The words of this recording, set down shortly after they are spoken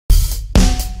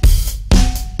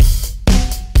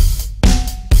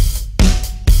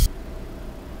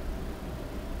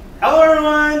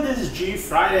is G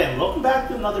Friday and welcome back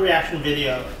to another reaction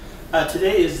video.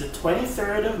 Today is the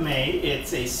 23rd of May.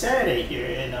 It's a Saturday here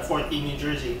in Fort Lee, New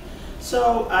Jersey.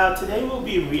 So today we'll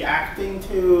be reacting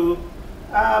to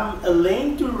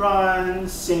Elaine Duran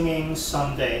singing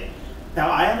Someday. Now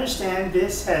I understand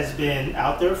this has been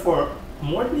out there for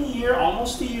more than a year,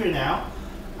 almost a year now.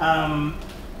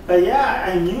 But yeah,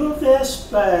 I knew of this,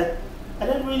 but I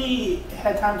didn't really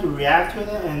have time to react to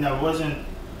it, and I wasn't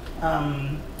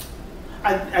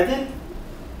I didn't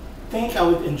think I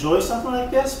would enjoy something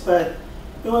like this, but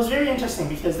it was very interesting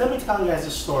because let me tell you guys a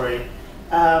story.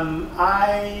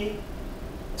 I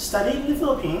studied in the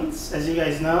Philippines, as you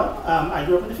guys know. I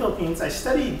grew up in the Philippines. I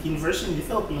studied university in the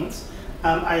Philippines.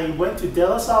 I went to De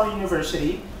La Salle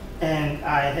University, and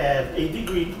I have a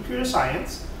degree in computer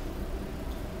science.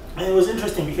 And it was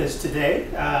interesting because today,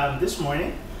 this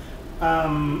morning,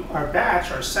 our batch,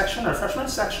 our section, our freshman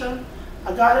section,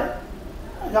 I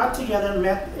got together,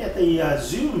 met at the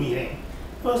Zoom meeting.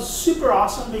 It was super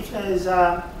awesome because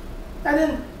I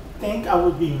didn't think I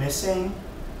would be missing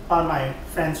all my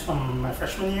friends from my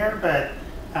freshman year, but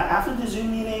after the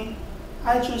Zoom meeting,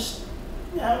 I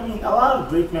mean, a lot of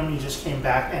great memories just came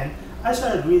back, and I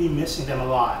started really missing them a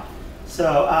lot.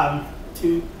 So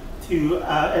to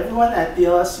everyone at the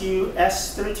LSU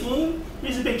S13,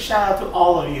 here's a big shout out to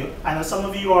all of you. I know some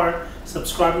of you are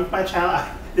subscribing to my channel. I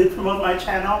did promote my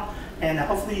channel, and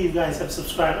hopefully you guys have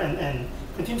subscribed and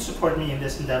continue to support me in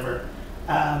this endeavor.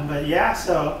 But yeah,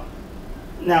 so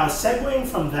now segueing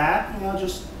from that, you know,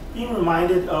 just being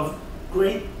reminded of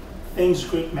great things,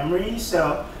 great memories.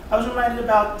 So I was reminded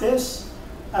about this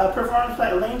performance by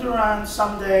Elaine Duran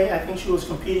Someday. I think she was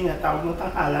competing at Tawag ng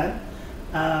Tanghalan.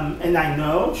 And I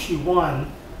know she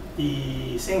won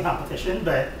the singing competition,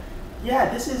 but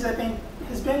yeah, this is, I think,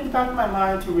 has been in the back of my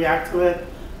mind to react to it,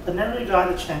 but never really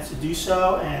got a chance to do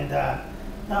so. And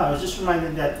no, I was just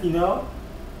reminded that, you know,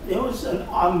 it was an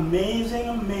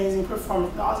amazing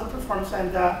performance, an awesome performance,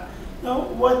 and you know,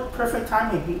 what perfect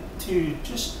timing to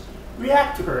just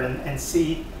react to her and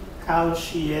see how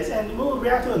she is. And we'll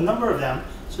react to a number of them.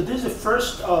 So this is the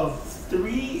first of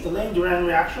 3 Elaine Duran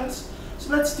reactions. So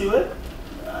let's do it.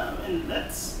 And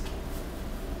let's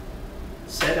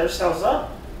set ourselves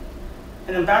up.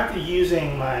 And I'm back to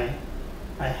using my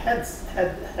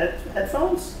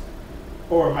headphones,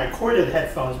 or my corded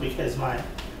headphones, because my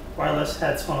wireless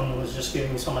headphone was just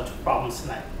giving me so much problems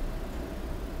tonight.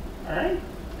 Alright?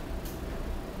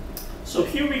 So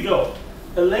here we go.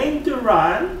 Elaine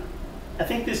Duran, I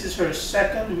think this is her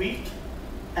second week,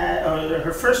 or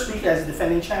her first week as a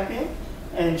defending champion,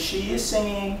 and she is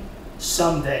singing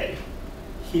Someday.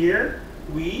 Here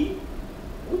we,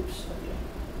 oops, okay.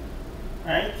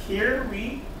 All right, here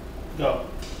we go.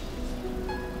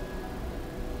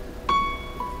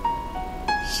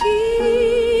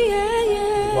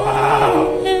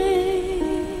 Wow.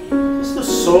 Just the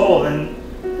soul and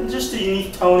just the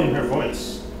unique tone in her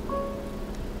voice.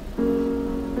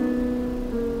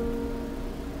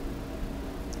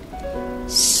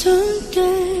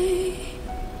 Someday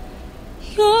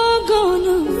you're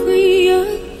gonna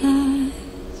realize,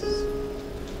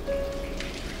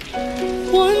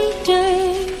 one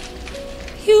day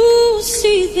you'll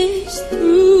see this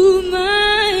through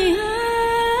my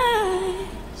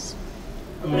eyes.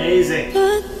 Amazing.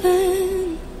 But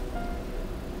then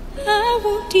I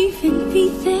won't even be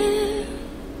there.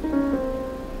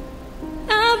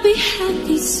 I'll be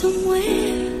happy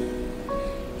somewhere,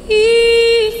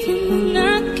 even when I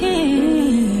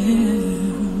can.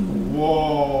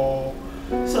 Whoa.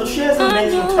 So she has an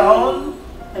amazing tone,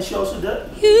 and she also got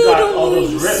all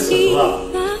those riffs as well.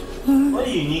 What a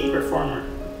unique performer.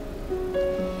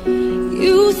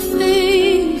 You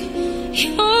think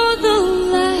you're the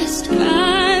last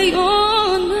guy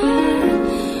on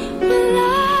earth.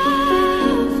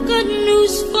 Well, I've got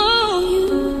news for you.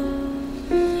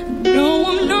 No,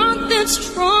 I'm not that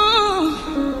strong,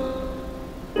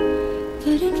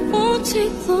 but it won't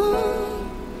take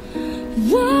long.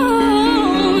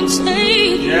 Won't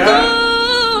take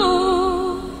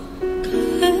long.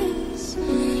 'Cause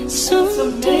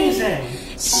someday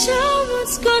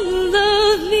someone's gonna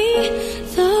love me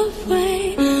the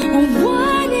way I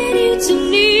wanted you to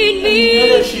need me. I know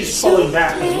that she's pulling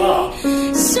back as well.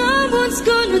 Someone's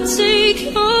gonna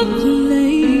take your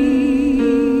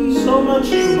place. So much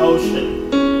emotion.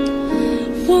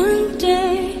 One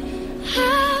day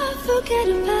I'll forget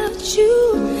about you.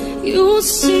 You'll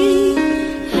see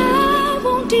I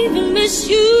won't even miss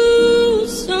you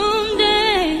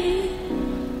someday.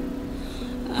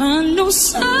 I know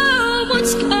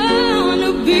someone's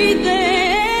gonna be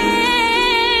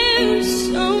there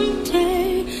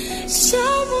someday.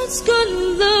 Someone's gonna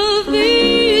love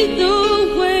me the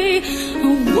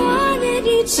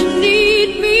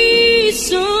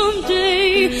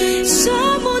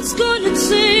someone's gonna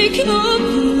take your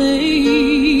place.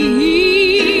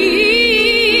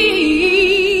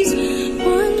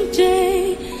 One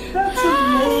day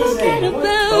I'll forget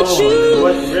about you.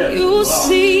 You'll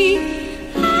see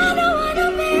I don't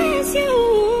wanna miss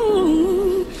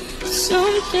you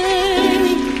someday.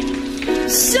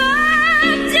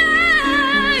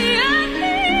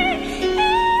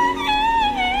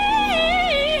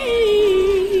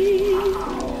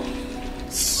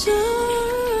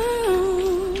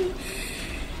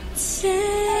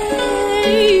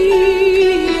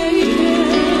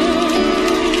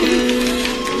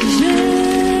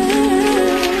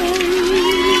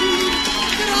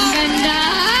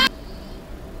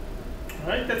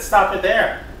 Alright, let's stop it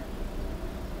there.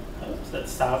 Oops,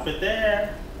 let's stop it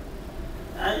there.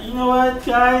 You know what,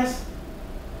 guys?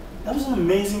 That was an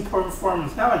amazing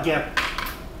performance. Now I get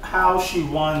how she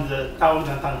won the Tawag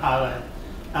ng Tanghalan.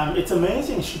 It's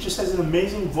amazing. She just has an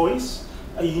amazing voice,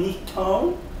 a unique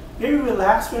tone, very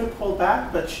relaxed, very pulled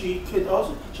back, but she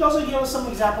also gave us some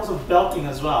examples of belting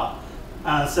as well.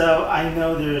 So I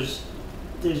know there's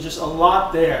just a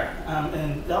lot there,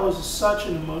 and that was such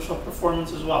an emotional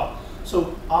performance as well.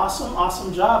 So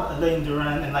awesome job, Elaine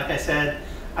Duran. And like I said,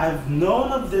 I've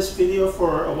known of this video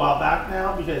for a while back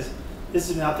now because this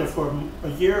has been out there for a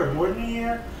year or more than a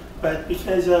year. But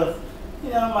because of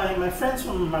my friends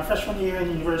from my freshman year in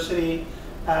university,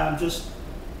 just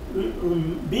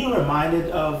being reminded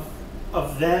of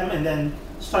them and then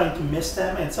starting to miss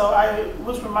them, and so I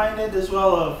was reminded as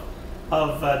well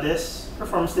of this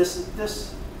performance, this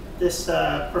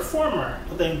performer,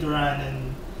 Elaine Duran,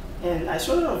 and I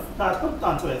sort of got hooked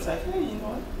onto it. It's like, hey, you know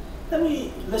what? Let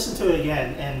me listen to it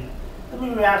again and let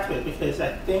me react to it because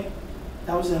I think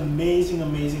that was an amazing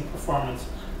performance.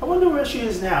 I wonder where she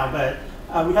is now, but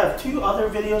we have 2 other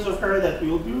videos of her that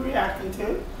we will be reacting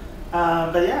to.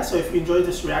 But yeah, so if you enjoyed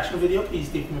this reaction video, please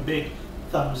give me a big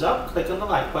thumbs up, click on the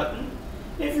like button.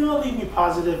 If you want to leave me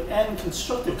positive and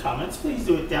constructive comments, please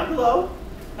do it down below.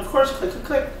 And of course,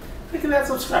 click on that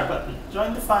subscribe button.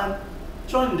 Join the fun,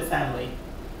 join the family.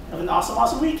 Have an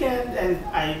awesome weekend, and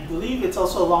I believe it's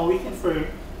also a long weekend for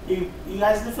you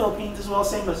guys in the Philippines as well,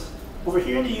 same as over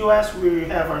here in the US. We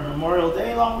have our Memorial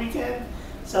Day long weekend,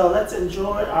 so let's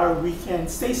enjoy our weekend.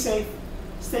 Stay safe,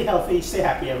 stay healthy, stay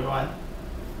happy, everyone.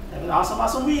 Have an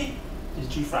awesome week. It's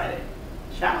G Friday.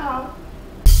 Ciao.